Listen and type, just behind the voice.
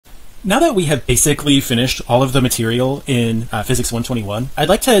Now that we have basically finished all of the material in Physics 121, I'd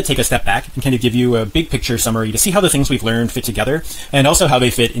like to take a step back and kind of give you a big picture summary to see how the things we've learned fit together and also how they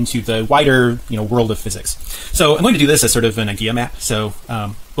fit into the wider world of physics. So I'm going to do this as sort of an idea map. So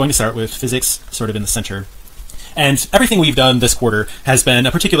I'm going to start with physics sort of in the center. And everything we've done this quarter has been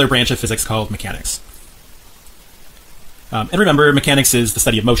a particular branch of physics called mechanics. And remember, mechanics is the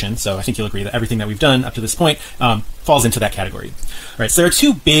study of motion, so I think you'll agree that everything that we've done up to this point falls into that category. All right, so there are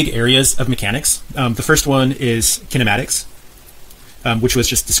two big areas of mechanics. The first one is kinematics, which was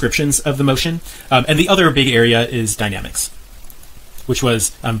just descriptions of the motion, and the other big area is dynamics, which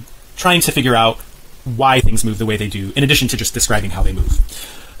was trying to figure out why things move the way they do, in addition to just describing how they move.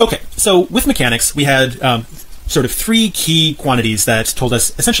 Okay, so with mechanics, we had sort of three key quantities that told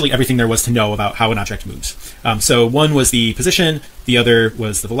us essentially everything there was to know about how an object moves. So one was the position, the other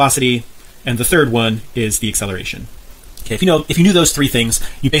was the velocity, and the third one is the acceleration. Okay, if you knew those three things,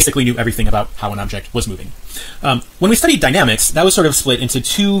 you basically knew everything about how an object was moving. When we studied dynamics, that was sort of split into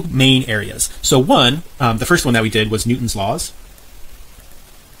two main areas. So one, the first one that we did was Newton's laws.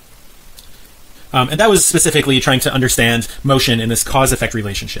 And that was specifically trying to understand motion in this cause-effect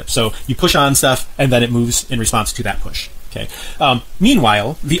relationship. So you push on stuff and then it moves in response to that push. Okay.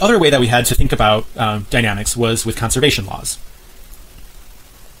 Meanwhile, the other way that we had to think about dynamics was with conservation laws.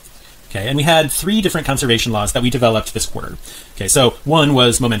 Okay, and we had three different conservation laws that we developed this quarter. Okay, so one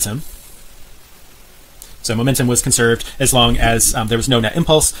was momentum. So momentum was conserved as long as there was no net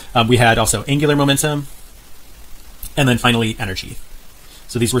impulse. We had also angular momentum, and then finally energy.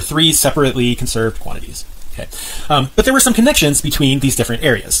 So these were three separately conserved quantities. Okay, but there were some connections between these different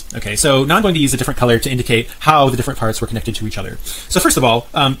areas. Okay, so now I'm going to use a different color to indicate how the different parts were connected to each other. So first of all,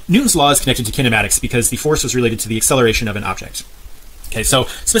 Newton's law is connected to kinematics because the force was related to the acceleration of an object. Okay, so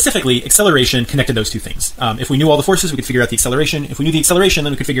specifically, acceleration connected those two things. If we knew all the forces, we could figure out the acceleration. If we knew the acceleration,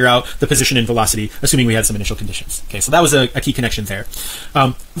 then we could figure out the position and velocity, assuming we had some initial conditions. Okay, so that was a key connection there.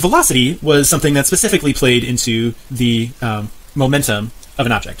 Velocity was something that specifically played into the momentum of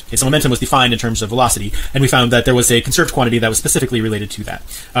an object. Okay, so momentum was defined in terms of velocity, and we found that there was a conserved quantity that was specifically related to that.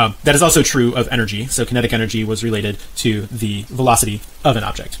 That is also true of energy. So kinetic energy was related to the velocity of an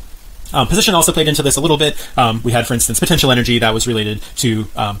object. Position also played into this a little bit. We had, for instance, potential energy that was related to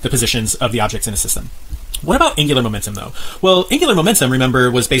the positions of the objects in a system. What about angular momentum, though? Well, angular momentum, remember,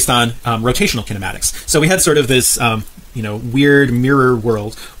 was based on rotational kinematics. So we had sort of this weird mirror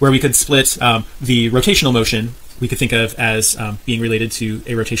world where we could split the rotational motion we could think of as being related to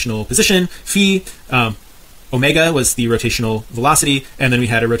a rotational position, phi. Omega was the rotational velocity, and then we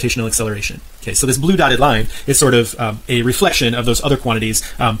had a rotational acceleration. Okay, so this blue dotted line is sort of a reflection of those other quantities.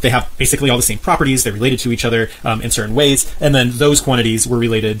 They have basically all the same properties. They're related to each other in certain ways, and then those quantities were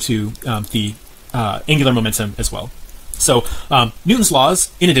related to the angular momentum as well. So Newton's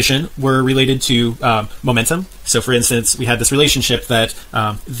laws, in addition, were related to momentum. So for instance, we had this relationship that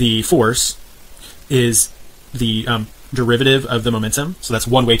the force is the derivative of the momentum. So that's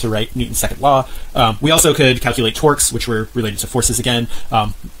one way to write Newton's second law. We also could calculate torques, which were related to forces again,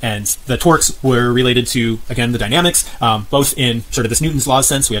 and the torques were related to, again, the dynamics, both in sort of this Newton's law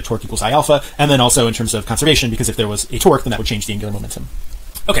sense. We had torque equals I alpha, and then also in terms of conservation, because if there was a torque, then that would change the angular momentum.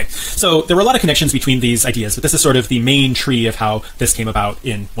 Okay, so there were a lot of connections between these ideas, but this is sort of the main tree of how this came about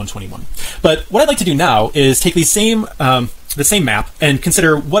in 121. But what I'd like to do now is take the same map and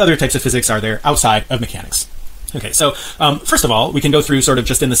consider what other types of physics are there outside of mechanics. Okay, so first of all, we can go through sort of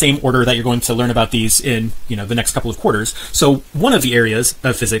just in the same order that you're going to learn about these in the next couple of quarters. So one of the areas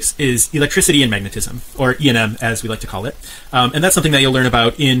of physics is electricity and magnetism, or E&M as we like to call it, and that's something that you'll learn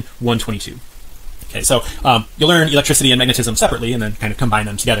about in 122. Okay, so you'll learn electricity and magnetism separately and then kind of combine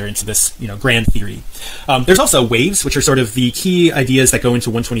them together into this grand theory. There's also waves, which are sort of the key ideas that go into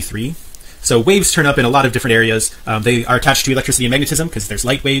 123. So waves turn up in a lot of different areas. They are attached to electricity and magnetism because there's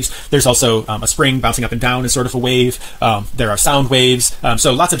light waves. There's also a spring bouncing up and down is sort of a wave. There are sound waves.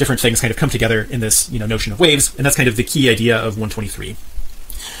 So lots of different things kind of come together in this notion of waves, and that's kind of the key idea of 123.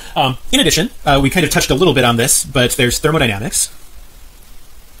 In addition, we kind of touched a little bit on this, but there's thermodynamics,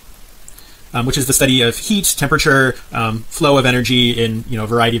 which is the study of heat, temperature, flow of energy in a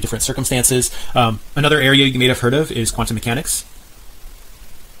variety of different circumstances. Another area you may have heard of is quantum mechanics,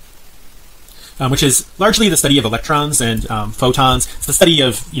 which is largely the study of electrons and photons. It's the study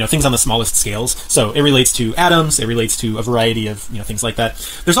of things on the smallest scales. So it relates to atoms. It relates to a variety of things like that.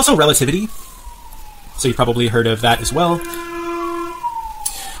 There's also relativity. So you've probably heard of that as well.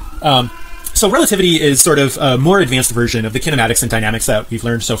 So relativity is sort of a more advanced version of the kinematics and dynamics that we've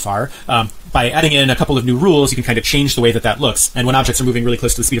learned so far. By adding in a couple of new rules, you can kind of change the way that looks. And when objects are moving really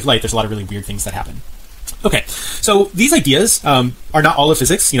close to the speed of light, there's a lot of really weird things that happen. Okay, so these ideas are not all of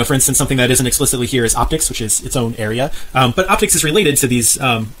physics. For instance, something that isn't explicitly here is optics, which is its own area. But optics is related to these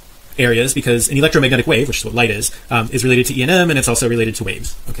areas because an electromagnetic wave, which is what light is related to E&M, and it's also related to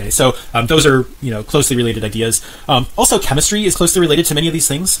waves. Okay, so those are closely related ideas. Also, chemistry is closely related to many of these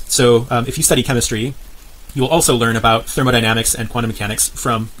things. So if you study chemistry, you will also learn about thermodynamics and quantum mechanics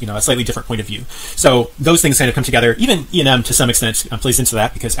from a slightly different point of view. So those things kind of come together. Even E&M to some extent plays into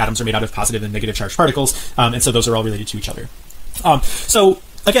that because atoms are made out of positive and negative charged particles, and so those are all related to each other. So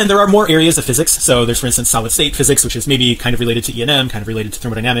again, there are more areas of physics. So there's, for instance, solid state physics, which is maybe kind of related to E&M, kind of related to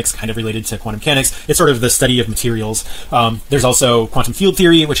thermodynamics, kind of related to quantum mechanics. It's sort of the study of materials. There's also quantum field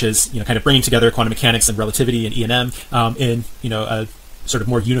theory, which is kind of bringing together quantum mechanics and relativity and E&M in a sort of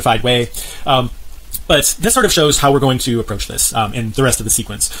more unified way. But this sort of shows how we're going to approach this in the rest of the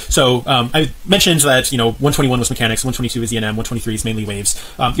sequence. So I mentioned that 121 was mechanics, 122 is E&M, 123 is mainly waves.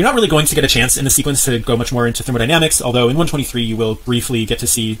 You're not really going to get a chance in the sequence to go much more into thermodynamics, although in 123 you will briefly get to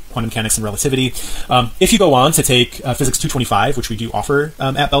see quantum mechanics and relativity. If you go on to take physics 225, which we do offer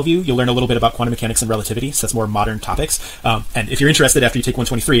at Bellevue, you'll learn a little bit about quantum mechanics and relativity. So that's more modern topics. And if you're interested after you take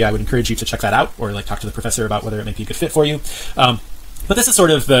 123, I would encourage you to check that out or talk to the professor about whether it might be a good fit for you. But this is sort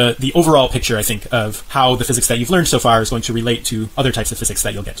of the overall picture, I think, of how the physics that you've learned so far is going to relate to other types of physics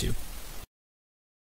that you'll get to.